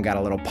for them. Got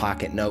a little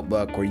pocket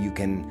notebook where you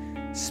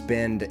can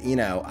spend,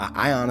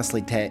 I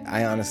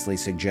honestly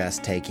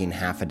suggest taking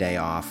half a day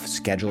off,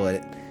 schedule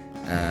it,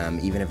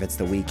 even if it's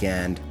the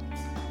weekend,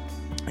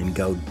 and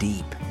go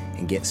deep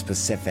and get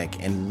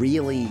specific and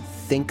really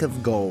think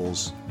of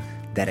goals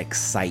that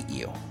excite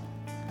you.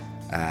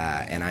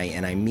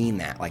 And I mean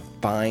that, like,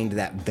 find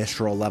that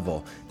visceral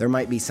level. There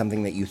might be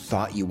something that you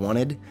thought you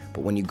wanted,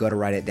 but when you go to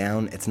write it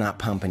down, it's not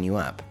pumping you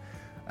up.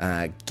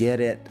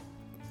 Get it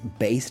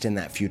based in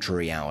that future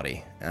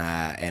reality.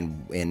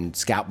 And in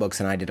Scout Books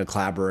and I did a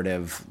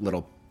collaborative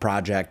little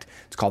project.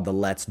 It's called the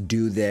Let's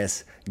Do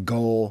This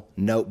Goal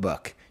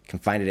Notebook. You can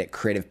find it at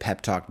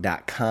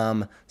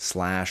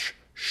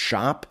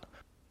creativepeptalk.com/shop.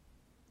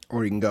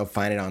 Or you can go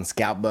find it on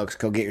Scout Books.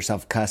 Go get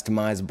yourself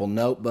customizable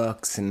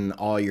notebooks and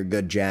all your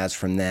good jazz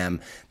from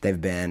them. They've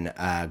been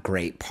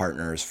great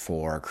partners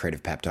for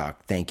Creative Pep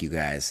Talk. Thank you,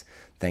 guys.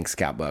 Thanks,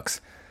 Scout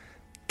Books.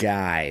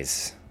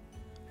 Guys,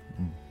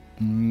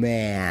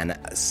 man,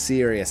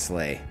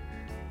 seriously,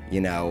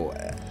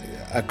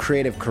 a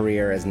creative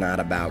career is not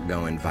about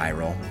going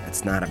viral.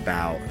 It's not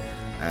about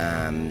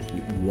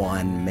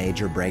one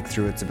major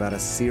breakthrough. It's about a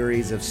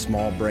series of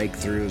small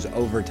breakthroughs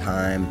over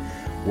time,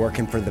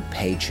 working for the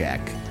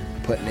paycheck,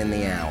 putting in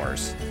the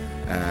hours.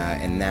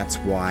 And that's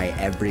why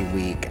every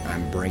week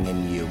I'm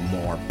bringing you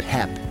more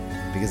pep,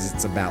 because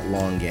it's about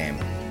long game.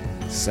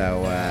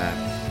 So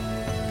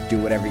do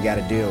whatever you got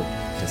to do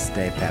to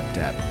stay pepped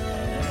up.